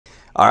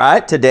All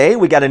right, today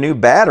we got a new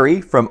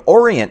battery from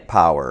Orient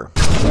Power.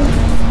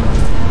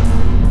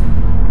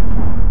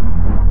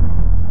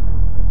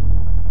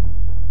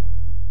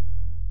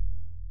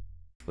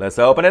 Let's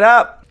open it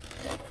up.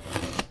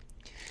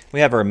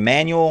 We have our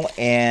manual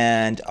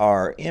and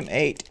our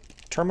M8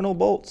 terminal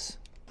bolts.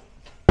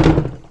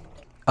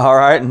 All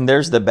right, and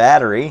there's the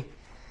battery.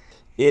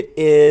 It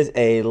is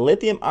a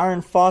lithium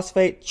iron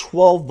phosphate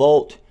 12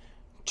 volt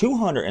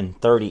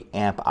 230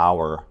 amp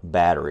hour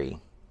battery.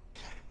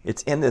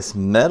 It's in this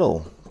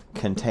metal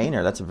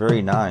container. That's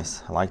very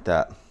nice. I like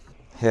that.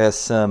 Has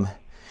some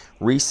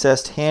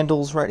recessed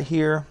handles right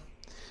here.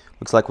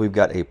 Looks like we've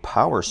got a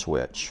power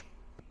switch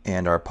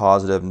and our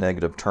positive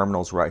negative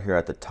terminals right here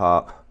at the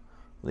top.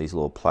 These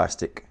little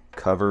plastic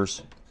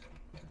covers.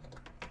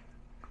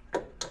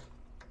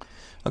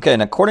 Okay,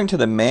 and according to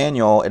the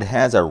manual, it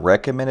has a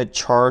recommended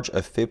charge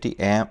of 50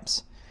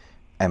 amps,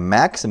 a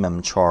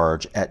maximum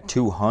charge at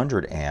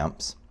 200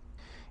 amps,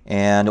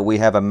 and we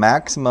have a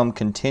maximum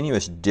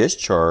continuous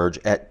discharge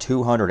at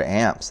 200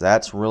 amps.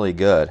 That's really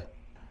good.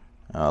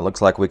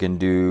 Looks like we can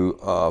do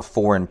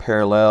 4 in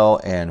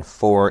parallel and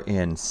 4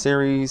 in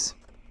series.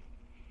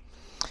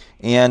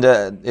 And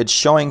it's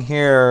showing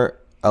here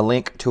a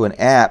link to an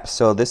app,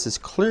 so this is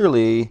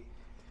clearly,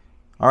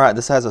 all right,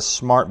 this has a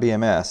smart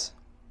BMS.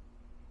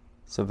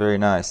 So very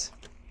nice.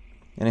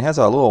 And it has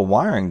a little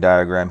wiring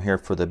diagram here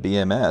for the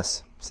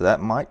BMS, so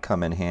that might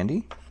come in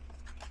handy.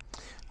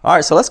 All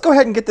right, so let's go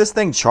ahead and get this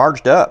thing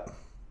charged up.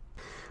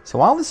 So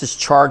while this is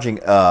charging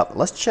up,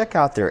 let's check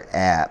out their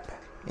app.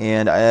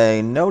 And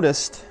I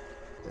noticed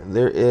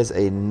there is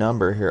a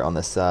number here on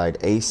the side,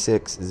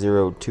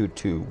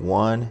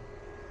 A60221.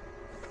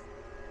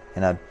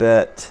 And I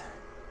bet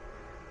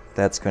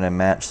that's going to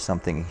match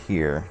something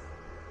here.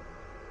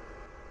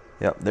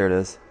 Yep, there it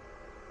is.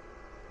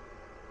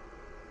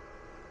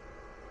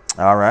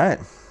 All right.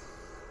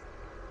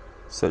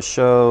 So it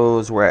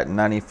shows we're at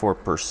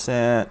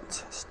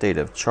 94% state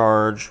of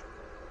charge.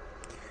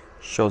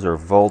 Shows our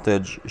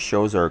voltage,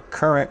 shows our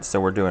current,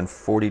 so we're doing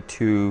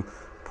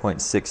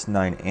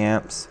 42.69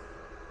 amps.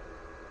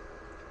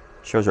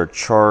 Shows our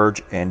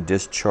charge and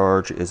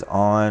discharge is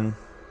on.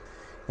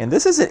 And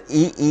this is an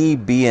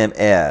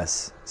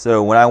EE-BMS.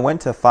 So when I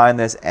went to find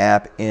this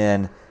app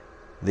in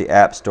the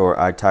App Store,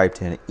 I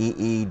typed in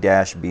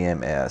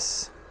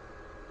EE-BMS.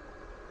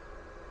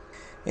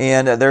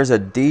 And there's a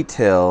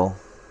detail.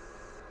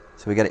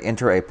 So we got to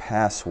enter a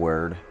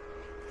password.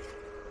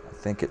 I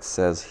think it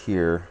says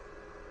here.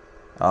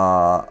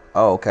 Oh,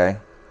 okay.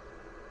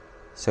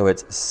 So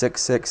it's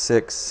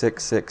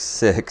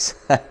 666666.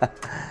 All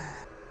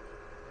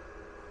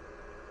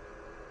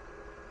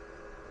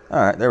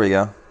right, there we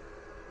go.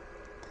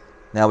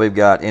 Now we've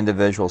got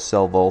individual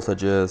cell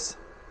voltages,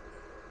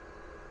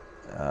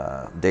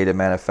 data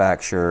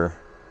manufacturer.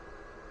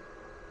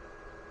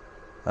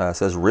 It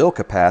says real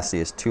capacity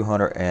is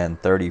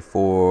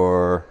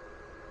 234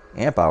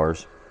 amp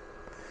hours.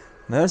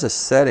 And there's a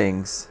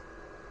settings,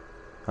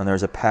 and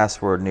there's a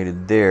password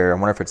needed there. I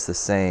wonder if it's the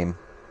same.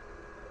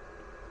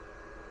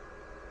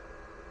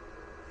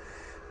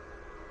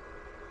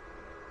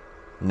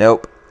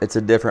 Nope, it's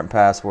a different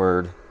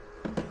password.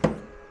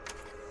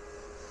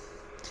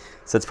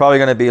 So it's probably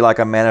going to be like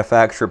a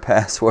manufacturer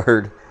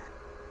password.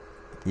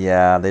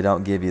 Yeah, they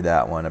don't give you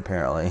that one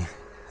apparently.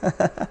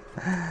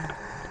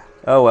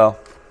 Oh well.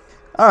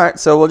 Alright,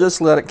 so we'll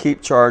just let it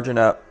keep charging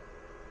up.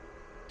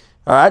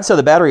 Alright, so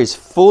the battery is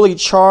fully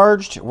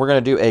charged. We're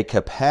going to do a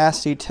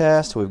capacity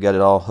test. We've got it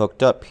all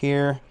hooked up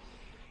here.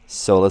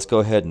 So let's go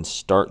ahead and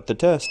start the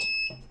test.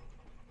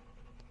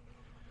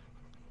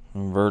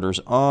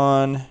 Inverter's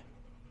on.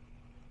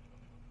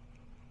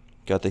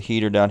 Got the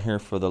heater down here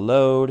for the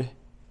load.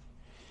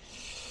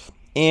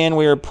 And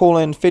we are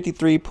pulling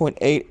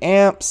 53.8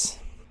 amps,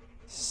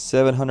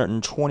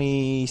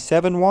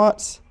 727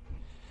 watts.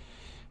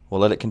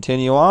 We'll let it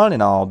continue on,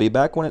 and I'll be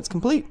back when it's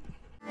complete.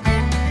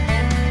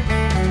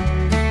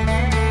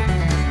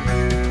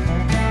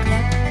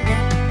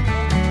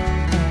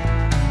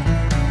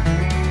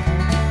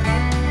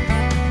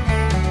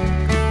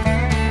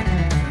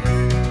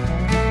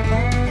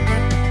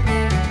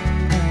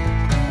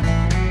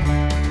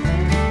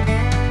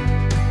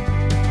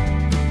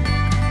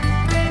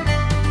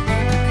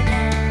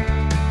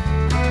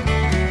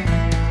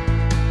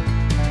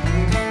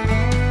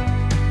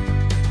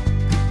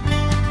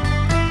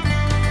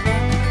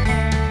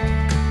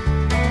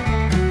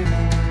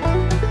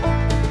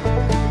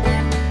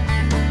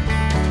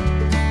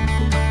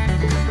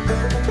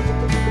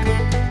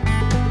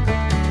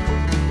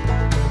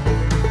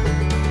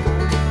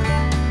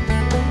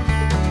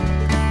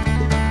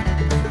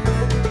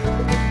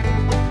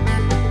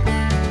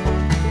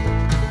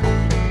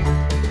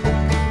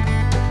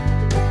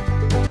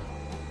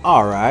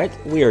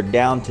 Alright, we are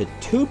down to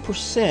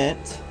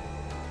 2%,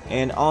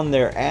 and on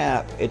their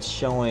app it's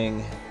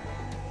showing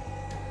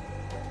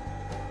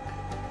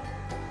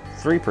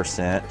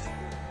 3%.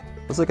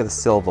 Let's look at the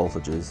cell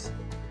voltages.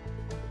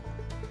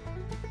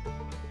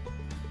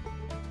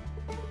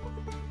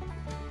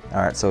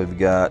 Alright, so we've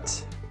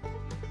got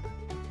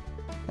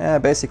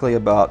Basically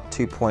about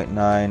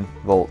 2.9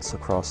 volts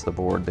across the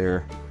board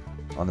there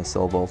on the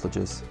cell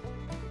voltages.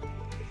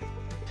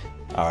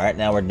 All right,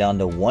 now we're down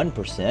to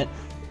 1%,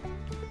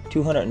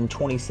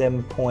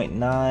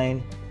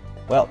 227.9,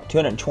 well,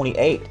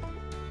 228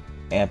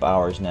 amp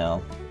hours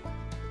now.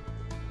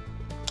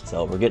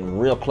 So we're getting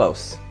real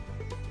close.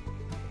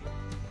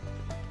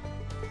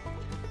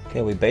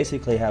 Okay, we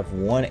basically have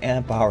 1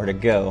 amp hour to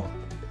go.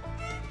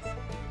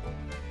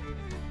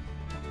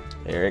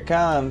 Here it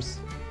comes.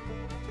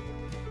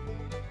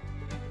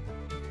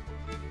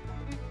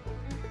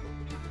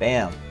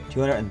 Bam,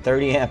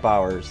 230 amp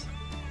hours,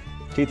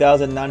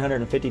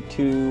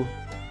 2,952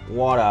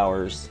 watt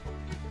hours.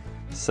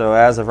 So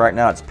as of right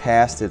now, it's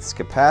passed its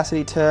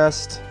capacity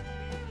test.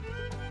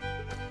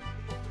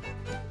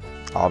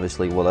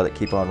 Obviously, we'll let it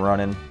keep on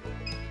running.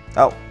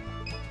 Oh,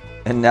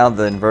 and now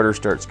the inverter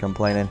starts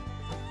complaining.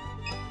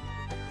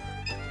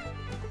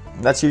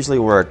 That's usually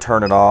where I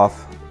turn it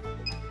off.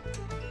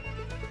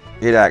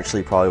 It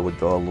actually probably would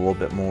go a little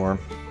bit more.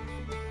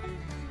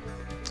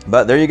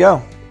 But there you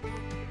go.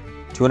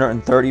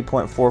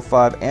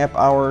 230.45 amp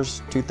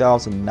hours,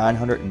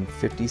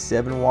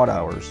 2,957 watt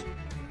hours.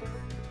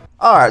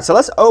 All right, so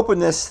let's open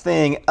this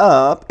thing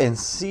up and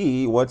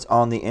see what's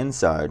on the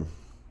inside.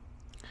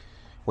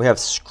 We have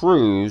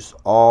screws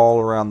all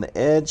around the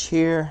edge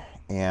here,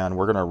 and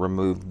we're gonna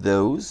remove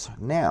those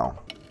now.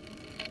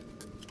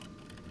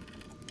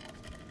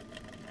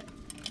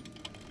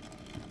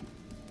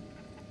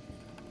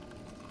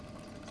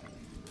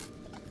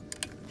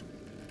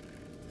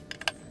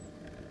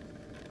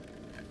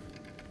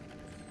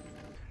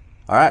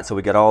 All right, so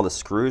we got all the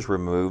screws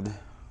removed.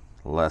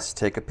 Let's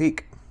take a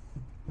peek.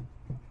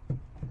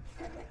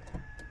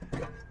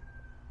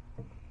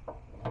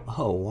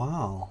 Oh,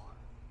 wow.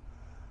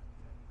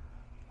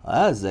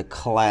 That is a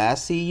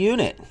classy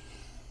unit.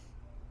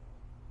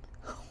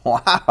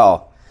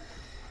 Wow.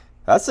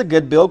 That's a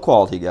good build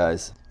quality,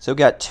 guys. So we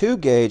got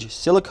 2-gauge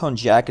silicone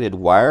jacketed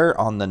wire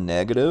on the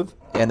negative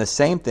and the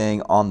same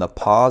thing on the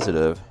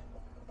positive.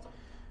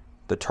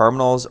 The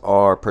terminals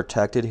are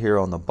protected here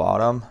on the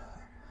bottom.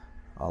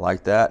 I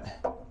like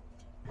that.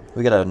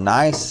 We got a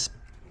nice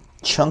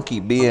chunky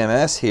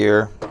BMS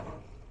here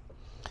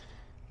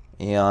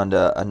and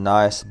a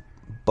nice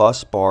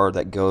bus bar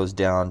that goes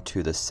down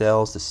to the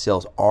cells. The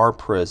cells are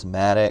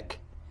prismatic.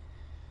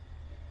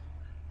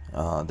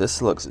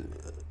 This looks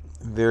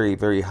very,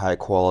 very high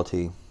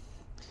quality.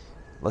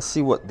 Let's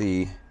see what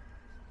the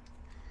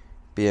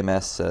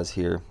BMS says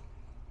here.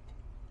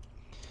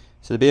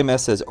 So the BMS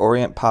says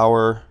Orient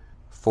Power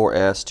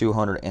 4S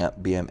 200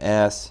 amp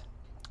BMS.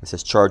 It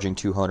says charging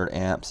 200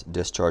 amps,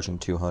 discharging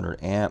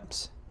 200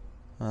 amps.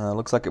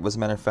 Looks like it was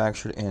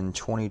manufactured in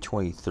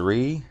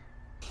 2023.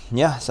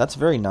 Yeah, so that's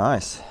very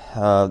nice.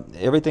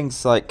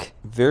 Everything's like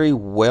very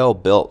well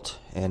built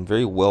and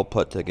very well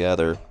put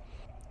together.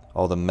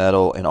 All the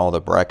metal and all the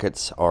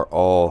brackets are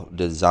all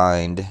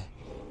designed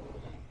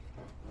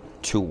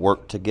to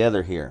work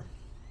together here.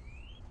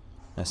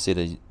 I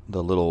see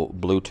the little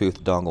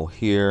Bluetooth dongle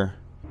here.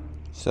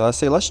 So I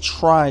say let's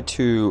try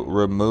to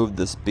remove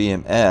this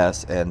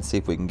BMS and see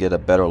if we can get a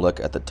better look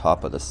at the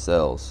top of the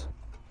cells.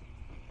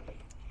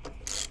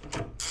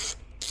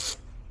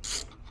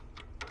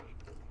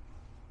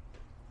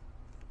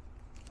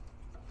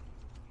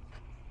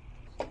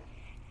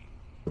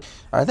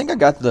 I think I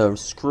got the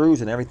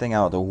screws and everything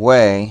out of the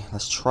way.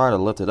 Let's try to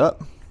lift it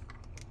up.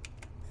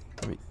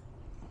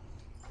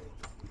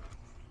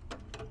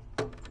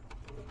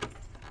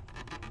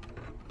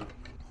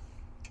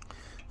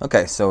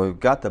 Okay, so we've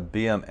got the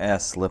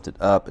BMS lifted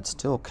up. It's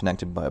still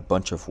connected by a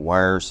bunch of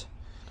wires,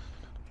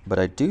 but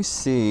I do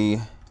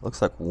see,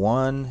 looks like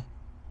 1,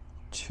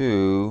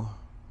 2,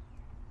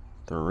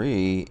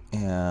 3,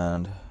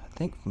 and I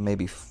think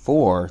maybe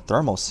 4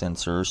 thermal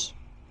sensors.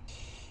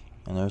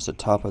 And there's the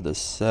top of the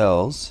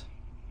cells.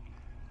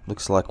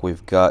 Looks like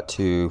we've got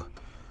to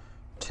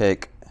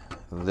take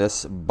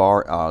this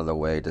bar out of the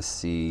way to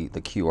see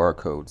the QR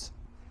codes.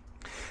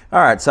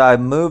 All right, so I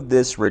moved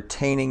this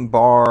retaining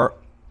bar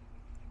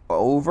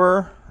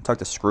over. I took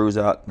the screws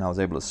out and I was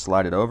able to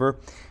slide it over.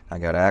 I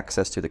got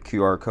access to the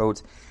QR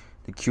codes.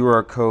 The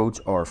QR codes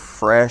are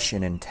fresh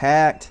and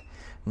intact.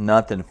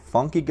 Nothing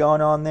funky going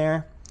on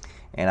there.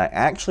 And I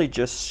actually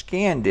just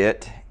scanned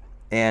it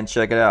and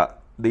check it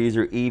out. These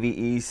are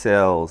EVE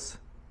cells,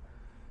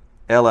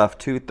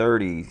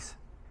 LF230s.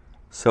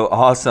 So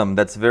awesome.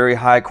 That's very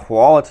high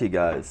quality,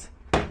 guys.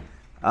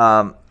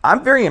 I'm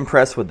very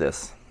impressed with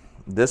this.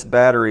 This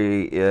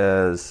battery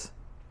is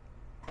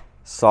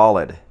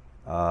solid.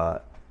 I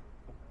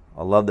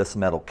love this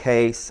metal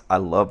case. I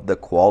love the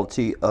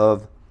quality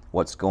of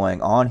what's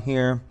going on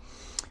here.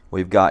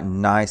 We've got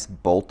nice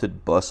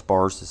bolted bus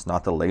bars. It's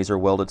not the laser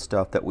welded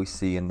stuff that we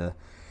see in the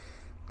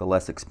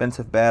less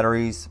expensive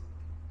batteries.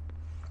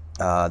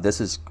 This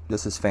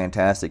is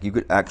fantastic. You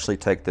could actually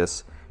take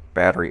this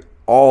battery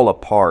all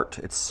apart.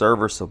 It's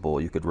serviceable.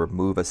 You could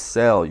remove a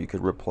cell. You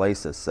could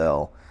replace a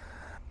cell.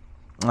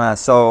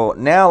 So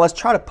now let's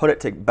try to put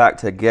it back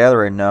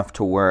together enough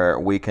to where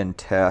we can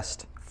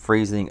test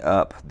freezing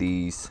up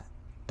these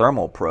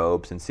thermal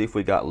probes and see if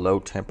we got low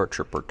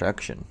temperature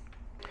protection.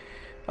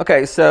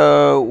 Okay,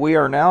 so we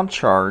are now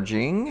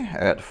charging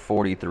at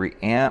 43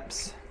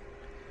 amps.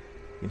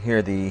 You can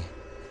hear the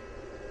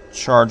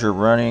charger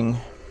running.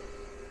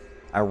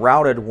 I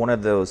routed one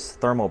of those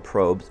thermal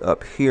probes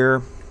up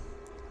here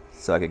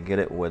so I could get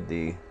it with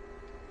the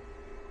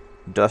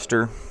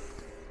duster,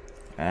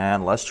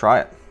 and let's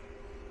try it.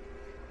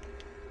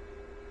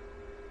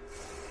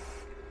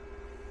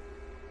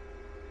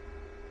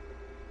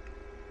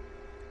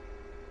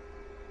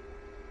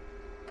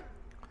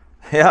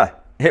 Yeah,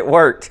 it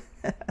worked.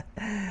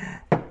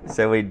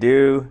 So we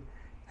do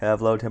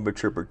have low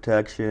temperature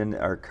protection.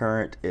 Our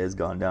current is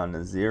gone down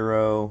to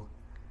 0.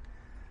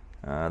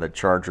 The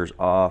charger's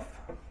off.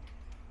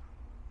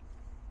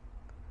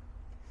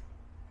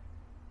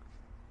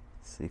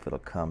 See if it'll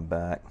come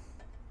back.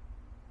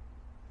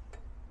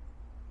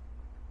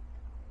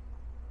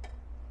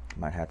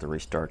 Might have to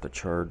restart the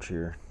charge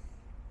here.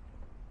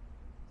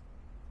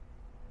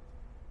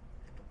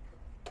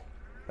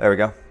 There we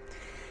go.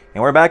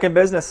 And we're back in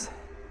business.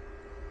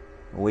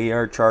 We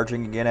are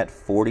charging again at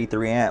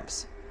 43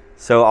 amps.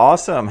 So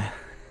awesome.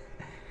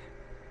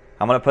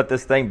 I'm going to put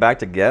this thing back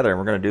together and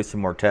we're going to do some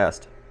more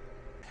tests.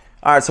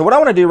 All right, so what I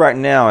want to do right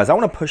now is I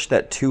want to push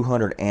that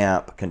 200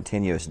 amp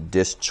continuous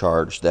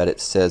discharge that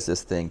it says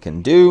this thing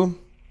can do.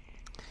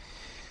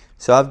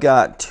 So I've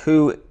got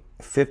two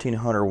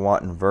 1500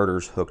 watt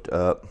inverters hooked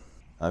up.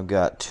 I've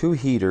got two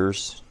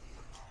heaters.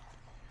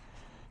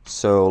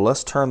 So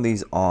let's turn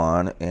these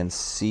on and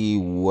see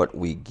what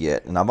we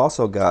get. And I've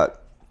also got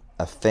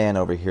a fan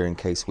over here in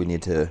case we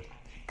need to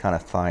kind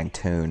of fine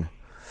tune.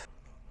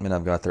 And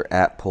I've got their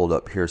app pulled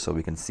up here so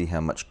we can see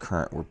how much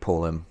current we're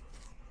pulling.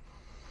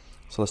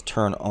 So let's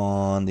turn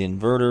on the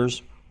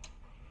inverters.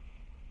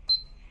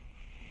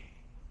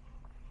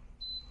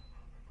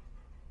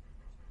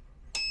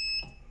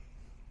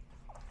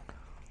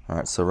 All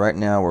right, so right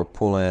now we're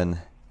pulling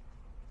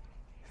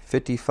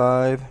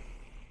 55.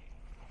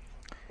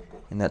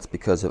 And that's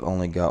because I've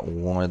only got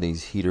one of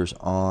these heaters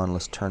on.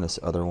 Let's turn this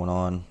other one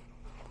on.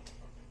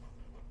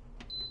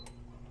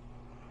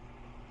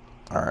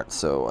 All right,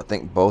 so I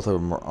think both of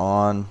them are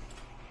on.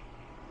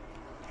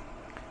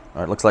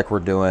 All right, looks like we're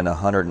doing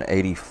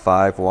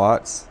 185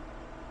 watts.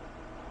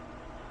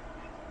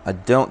 I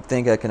don't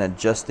think I can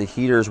adjust the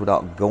heaters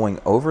without going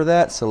over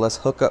that, so let's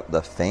hook up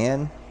the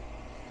fan.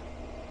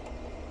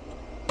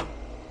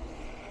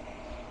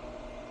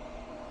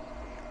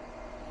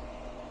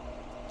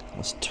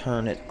 Let's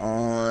turn it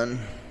on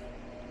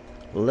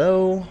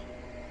low.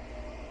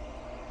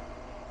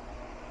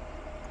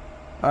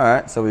 All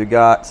right, so we've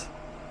got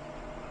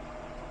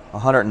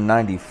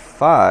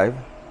 195.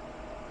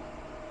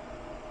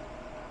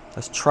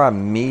 Let's try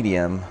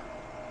medium.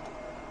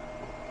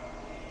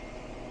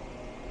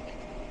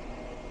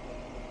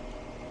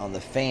 On the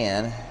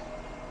fan.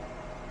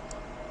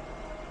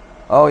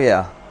 Oh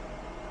yeah.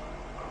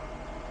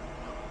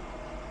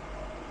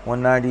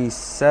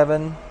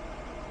 197.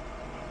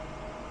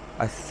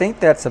 I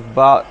think that's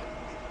about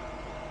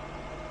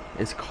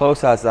as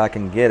close as I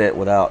can get it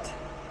without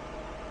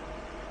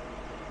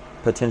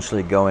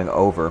potentially going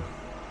over.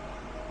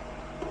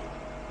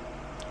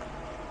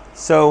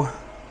 So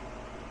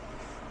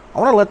I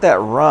want to let that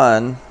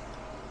run.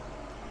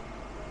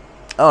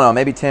 I don't know,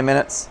 maybe 10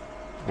 minutes.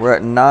 We're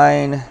at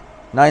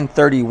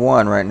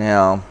 9:31 right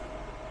now.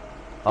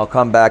 I'll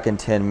come back in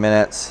 10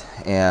 minutes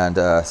and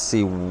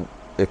see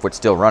if it's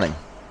still running.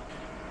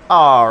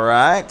 All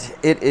right,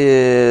 it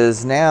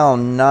is now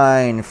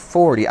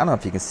 9:40. I don't know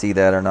if you can see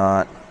that or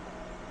not.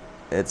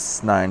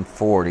 It's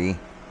 9:40,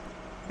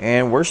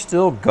 and we're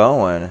still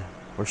going.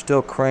 We're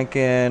still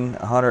cranking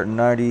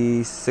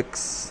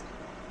 196,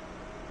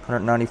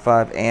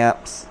 195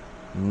 amps,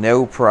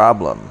 no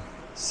problem.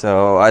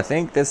 So I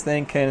think this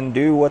thing can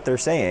do what they're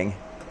saying.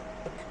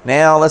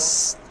 Now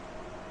let's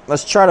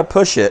try to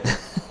push it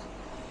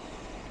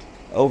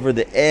over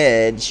the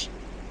edge.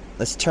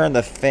 Let's turn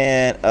the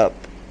fan up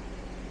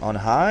on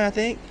high, I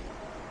think.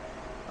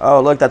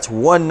 Oh, look, that's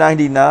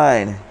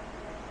 199.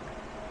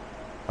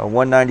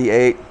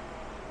 198.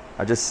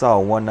 I just saw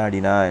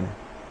 199.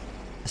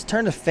 Let's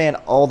turn the fan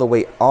all the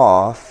way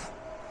off.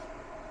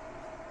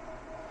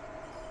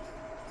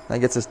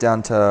 That gets us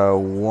down to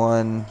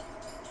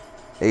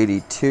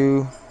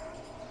 182.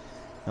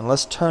 And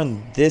let's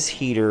turn this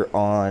heater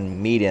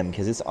on medium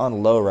because it's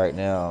on low right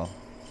now.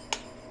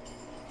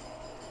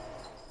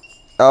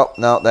 Oh,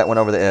 no, that went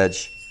over the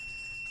edge.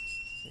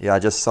 Yeah, I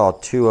just saw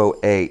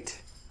 208.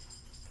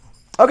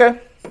 Okay,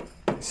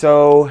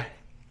 so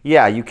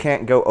yeah, you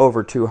can't go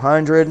over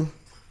 200.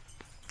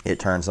 It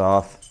turns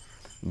off,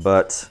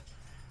 but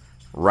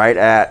right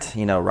at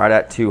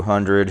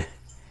 200,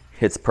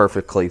 it's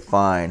perfectly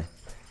fine.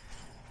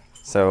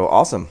 So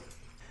awesome.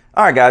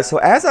 All right, guys, so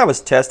as I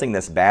was testing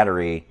this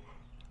battery,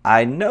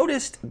 I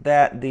noticed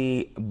that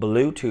the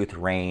Bluetooth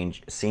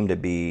range seemed to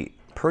be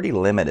pretty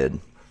limited.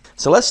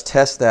 So let's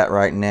test that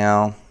right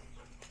now.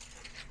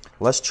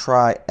 Let's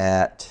try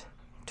at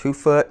 2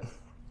 foot.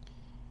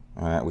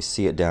 All right, we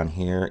see it down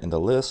here in the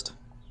list.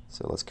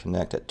 So let's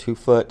connect at 2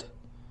 foot.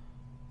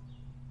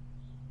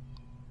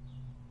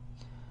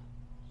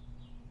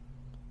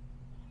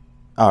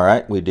 All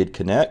right, we did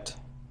connect.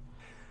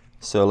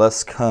 So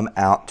let's come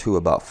out to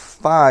about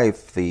 5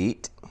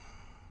 feet.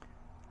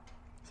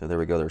 So there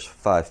we go, there's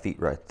 5 feet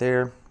right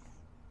there.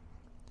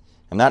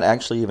 I'm not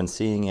actually even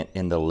seeing it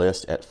in the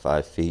list at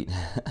 5 feet.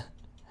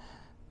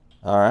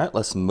 All right,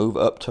 let's move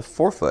up to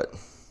 4 foot.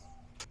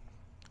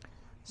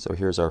 So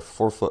here's our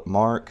 4 foot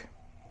mark.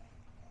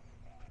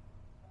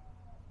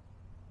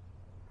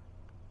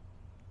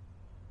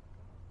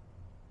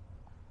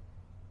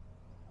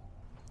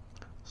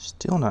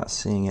 Still not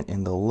seeing it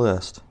in the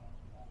list.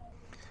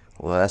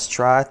 Let's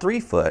try 3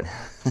 foot.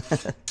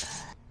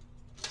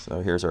 So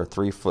here's our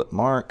 3 foot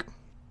mark.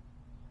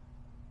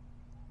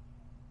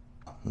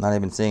 Not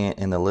even seeing it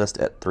in the list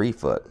at 3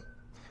 foot.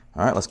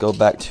 All right, let's go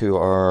back to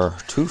our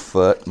 2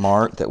 foot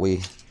mark that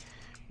we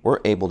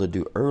were able to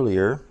do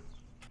earlier.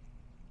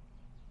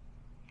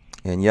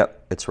 And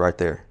yep, it's right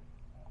there.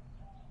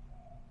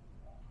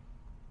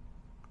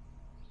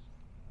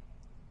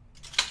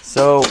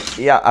 So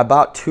yeah,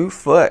 about 2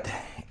 foot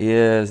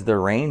is the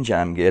range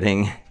I'm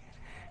getting,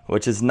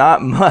 which is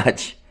not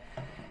much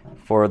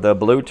for the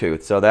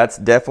Bluetooth. So that's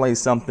definitely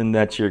something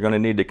that you're going to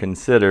need to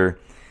consider.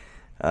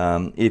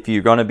 If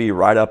you're going to be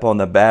right up on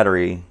the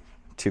battery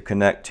to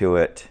connect to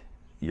it,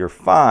 you're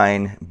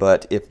fine.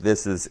 But if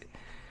this is,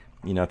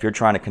 if you're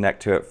trying to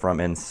connect to it from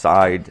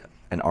inside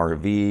an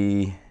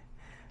RV,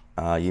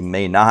 you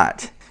may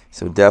not.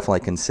 So definitely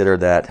consider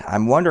that.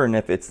 I'm wondering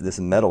if it's this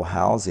metal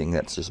housing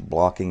that's just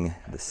blocking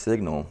the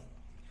signal.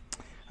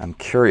 I'm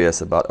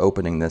curious about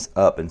opening this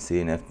up and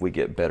seeing if we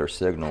get better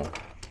signal.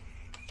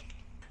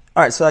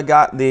 All right, so I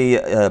got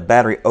the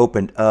battery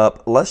opened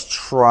up. Let's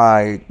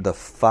try the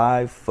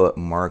 5 foot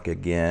mark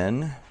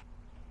again.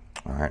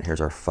 All right,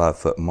 here's our 5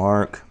 foot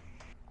mark.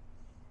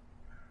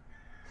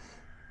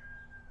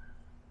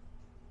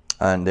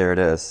 And there it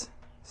is.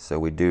 So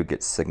we do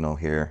get signal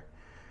here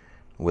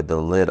with the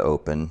lid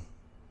open.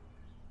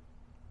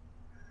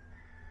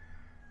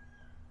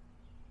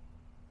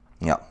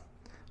 Yep,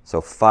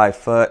 so 5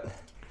 foot.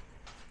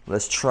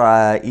 Let's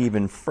try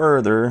even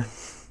further.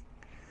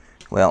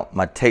 Well,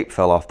 my tape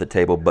fell off the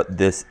table, but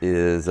this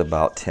is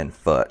about 10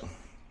 foot.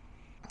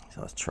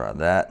 So let's try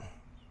that.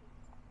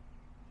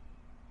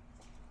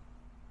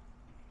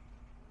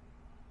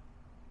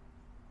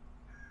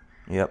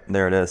 Yep,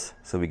 there it is.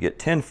 So we get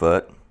 10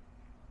 foot.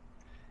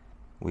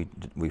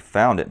 We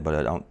found it, but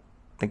I don't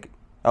think,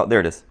 oh, there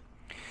it is.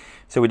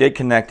 So we did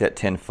connect at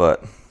 10 foot.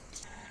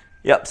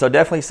 Yep, so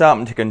definitely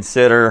something to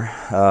consider,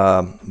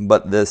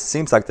 but this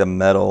seems like the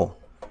metal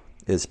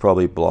is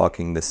probably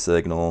blocking the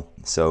signal.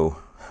 So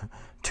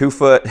 2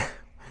 foot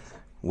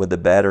with the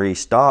battery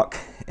stock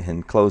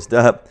and closed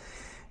up,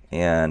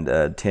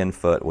 and 10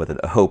 foot with it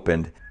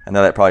opened. I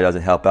know that probably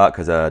doesn't help out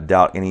because I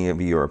doubt any of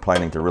you are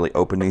planning to really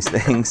open these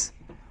things.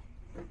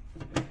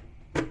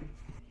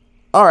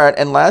 All right,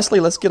 and lastly,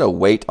 let's get a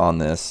weight on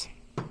this.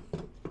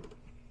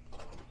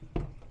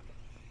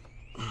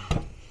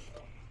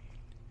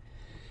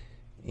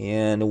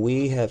 And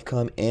we have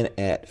come in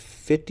at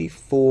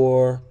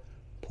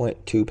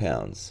 54.2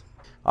 pounds.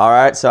 All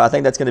right, so I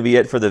think that's going to be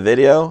it for the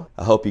video.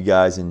 I hope you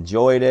guys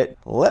enjoyed it.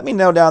 Let me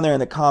know down there in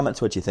the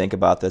comments what you think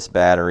about this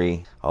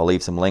battery. I'll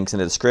leave some links in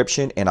the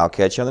description, and I'll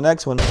catch you on the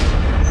next one.